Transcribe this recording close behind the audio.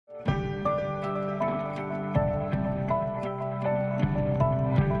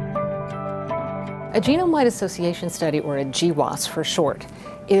A genome-wide association study, or a GWAS for short,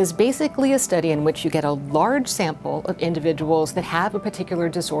 is basically a study in which you get a large sample of individuals that have a particular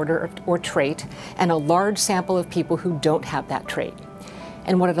disorder or trait and a large sample of people who don't have that trait.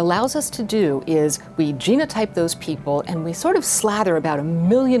 And what it allows us to do is we genotype those people and we sort of slather about 1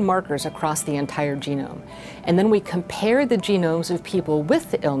 million markers across the entire genome. And then we compare the genomes of people with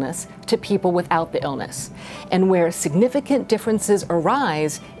the illness to people without the illness. And where significant differences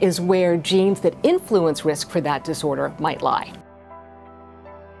arise is where genes that influence risk for that disorder might lie.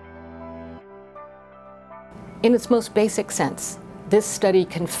 In its most basic sense, this study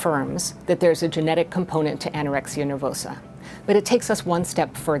confirms that there's a genetic component to anorexia nervosa. But it takes us one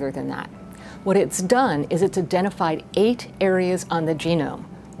step further than that. What it's done is it's identified 8 areas on the genome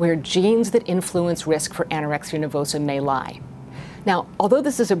where genes that influence risk for anorexia nervosa may lie. Now, although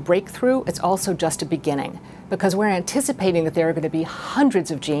this is a breakthrough, it's also just a beginning, because we're anticipating that there are going to be hundreds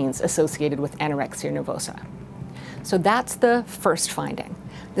of genes associated with anorexia nervosa. So that's the first finding.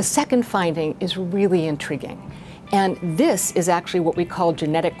 The second finding is really intriguing. And this is actually what we call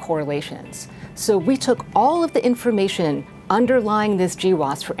genetic correlations. So we took all of the information underlying this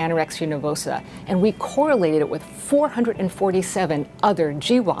GWAS for anorexia nervosa, and we correlated it with 447 other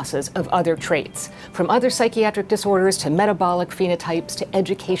GWASs of other traits, from other psychiatric disorders to metabolic phenotypes to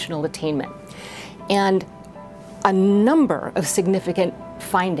educational attainment. And a number of significant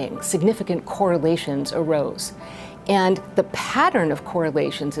findings, significant correlations arose. And the pattern of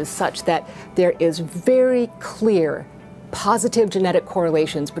correlations is such that there is very clear positive genetic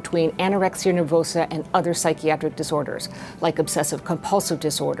correlations between anorexia nervosa and other psychiatric disorders, like obsessive-compulsive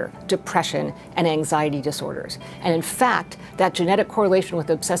disorder, depression, and anxiety disorders. And in fact, that genetic correlation with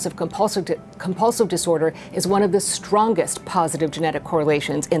obsessive-compulsive disorder is one of the strongest positive genetic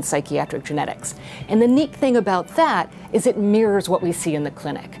correlations in psychiatric genetics. And the neat thing about that is it mirrors what we see in the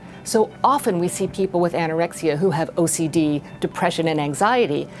clinic. So often we see people with anorexia who have OCD, depression, and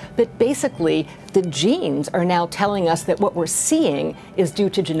anxiety, but basically the genes are now telling us that what we're seeing is due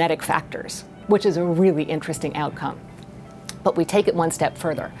to genetic factors, which is a really interesting outcome. But we take it one step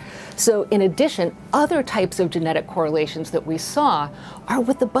further. So in addition, other types of genetic correlations that we saw are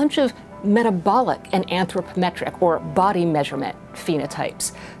with a bunch of metabolic and anthropometric, or body measurement,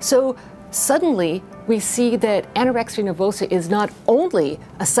 phenotypes. So suddenly, we see that anorexia nervosa is not only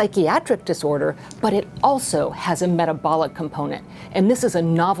a psychiatric disorder, but it also has a metabolic component. And this is a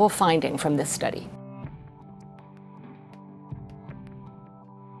novel finding from this study.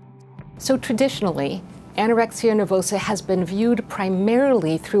 So traditionally, anorexia nervosa has been viewed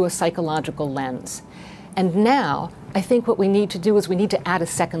primarily through a psychological lens. And now, I think what we need to do is we need to add a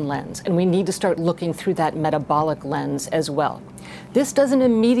second lens, and we need to start looking through that metabolic lens as well. This doesn't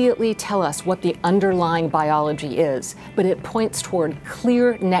immediately tell us what the underlying biology is, but it points toward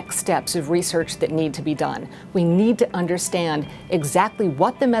clear next steps of research that need to be done. We need to understand exactly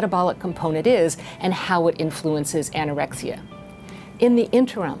what the metabolic component is and how it influences anorexia. In the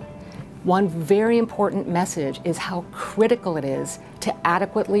interim, one very important message is how critical it is to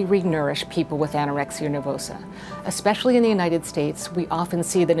adequately re-nourish people with anorexia nervosa. Especially in the United States, we often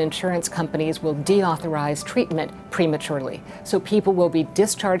see that insurance companies will deauthorize treatment prematurely. So people will be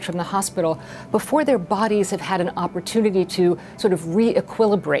discharged from the hospital before their bodies have had an opportunity to sort of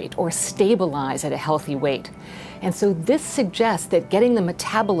re-equilibrate or stabilize at a healthy weight. And so this suggests that getting the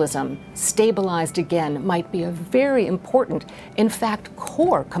metabolism stabilized again might be a very important, in fact,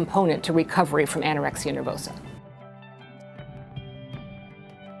 core component to recovery from anorexia nervosa.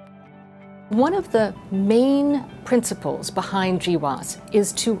 One of the main principles behind GWAS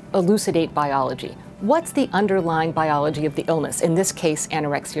is to elucidate biology. What's the underlying biology of the illness, in this case,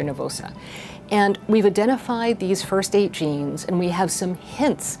 anorexia nervosa? And we've identified these first 8 genes, and we have some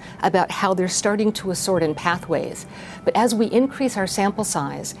hints about how they're starting to assort in pathways. But as we increase our sample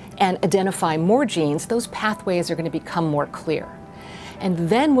size and identify more genes, those pathways are going to become more clear. And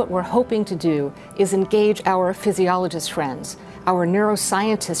then what we're hoping to do is engage our physiologist friends, our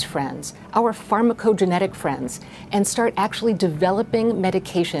neuroscientist friends, our pharmacogenetic friends, and start actually developing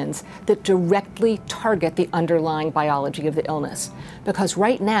medications that directly target the underlying biology of the illness. Because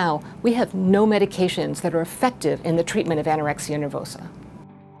right now, we have no medications that are effective in the treatment of anorexia nervosa.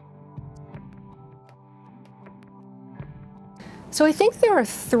 So I think there are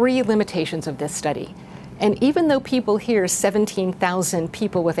 3 limitations of this study. And even though people hear 17,000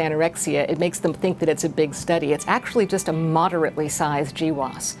 people with anorexia, it makes them think that it's a big study. It's actually just a moderately sized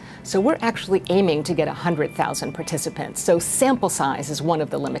GWAS. So we're actually aiming to get 100,000 participants. So sample size is one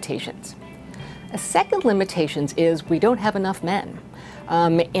of the limitations. A second limitation is we don't have enough men.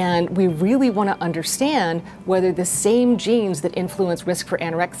 And we really want to understand whether the same genes that influence risk for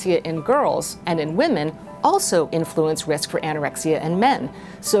anorexia in girls and in women also influence risk for anorexia in men.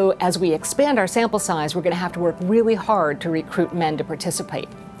 So as we expand our sample size, we're going to have to work really hard to recruit men to participate.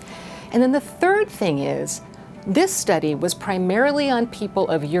 And then the third thing is, this study was primarily on people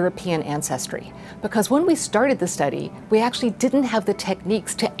of European ancestry, because when we started the study, we actually didn't have the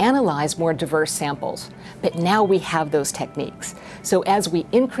techniques to analyze more diverse samples. But now we have those techniques. So as we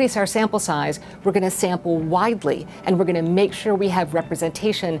increase our sample size, we're going to sample widely, and we're going to make sure we have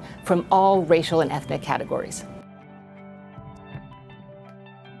representation from all racial and ethnic categories.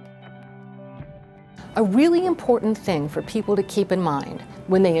 A really important thing for people to keep in mind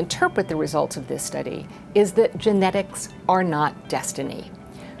when they interpret the results of this study is that genetics are not destiny.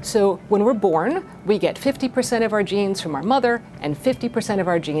 So when we're born, we get 50% of our genes from our mother and 50% of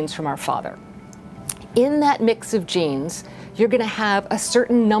our genes from our father. In that mix of genes, you're going to have a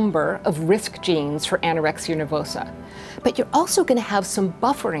certain number of risk genes for anorexia nervosa. But you're also going to have some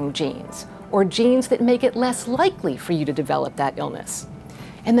buffering genes, or genes that make it less likely for you to develop that illness.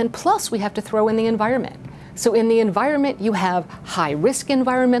 And then plus we have to throw in the environment. So in the environment you have high-risk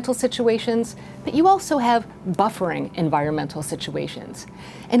environmental situations, but you also have buffering environmental situations.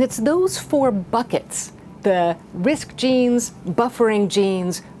 And it's those four buckets, the risk genes, buffering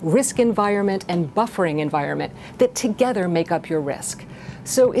genes, risk environment, and buffering environment, that together make up your risk.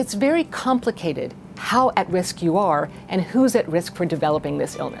 So it's very complicated how at risk you are and who's at risk for developing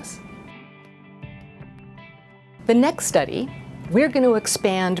this illness. The next study, we're going to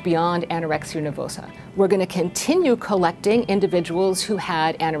expand beyond anorexia nervosa. We're going to continue collecting individuals who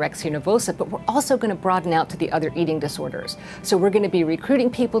had anorexia nervosa, but we're also going to broaden out to the other eating disorders. So we're going to be recruiting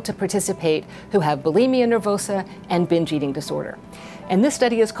people to participate who have bulimia nervosa and binge eating disorder. And this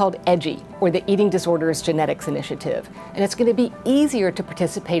study is called EDGI, or the Eating Disorders Genetics Initiative. And it's going to be easier to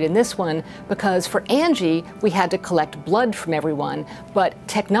participate in this one because for Angie, we had to collect blood from everyone, but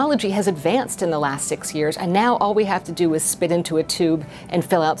technology has advanced in the last 6 years, and now all we have to do is spit into a tube and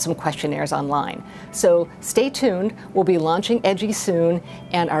fill out some questionnaires online. So stay tuned, we'll be launching EDGI soon,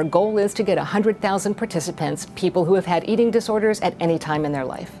 and our goal is to get 100,000 participants, people who have had eating disorders at any time in their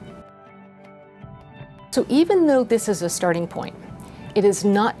life. So even though this is a starting point, it is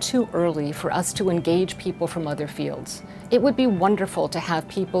not too early for us to engage people from other fields. It would be wonderful to have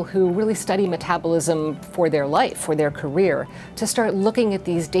people who really study metabolism for their life, for their career, to start looking at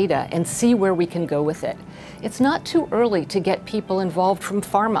these data and see where we can go with it. It's not too early to get people involved from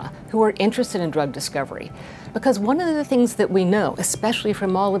pharma who are interested in drug discovery. Because one of the things that we know, especially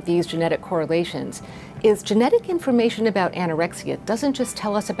from all of these genetic correlations, is genetic information about anorexia doesn't just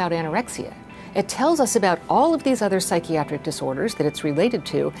tell us about anorexia. It tells us about all of these other psychiatric disorders that it's related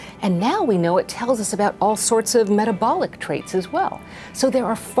to, and now we know it tells us about all sorts of metabolic traits as well. So there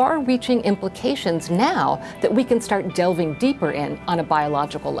are far-reaching implications now that we can start delving deeper in on a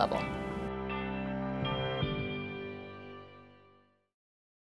biological level.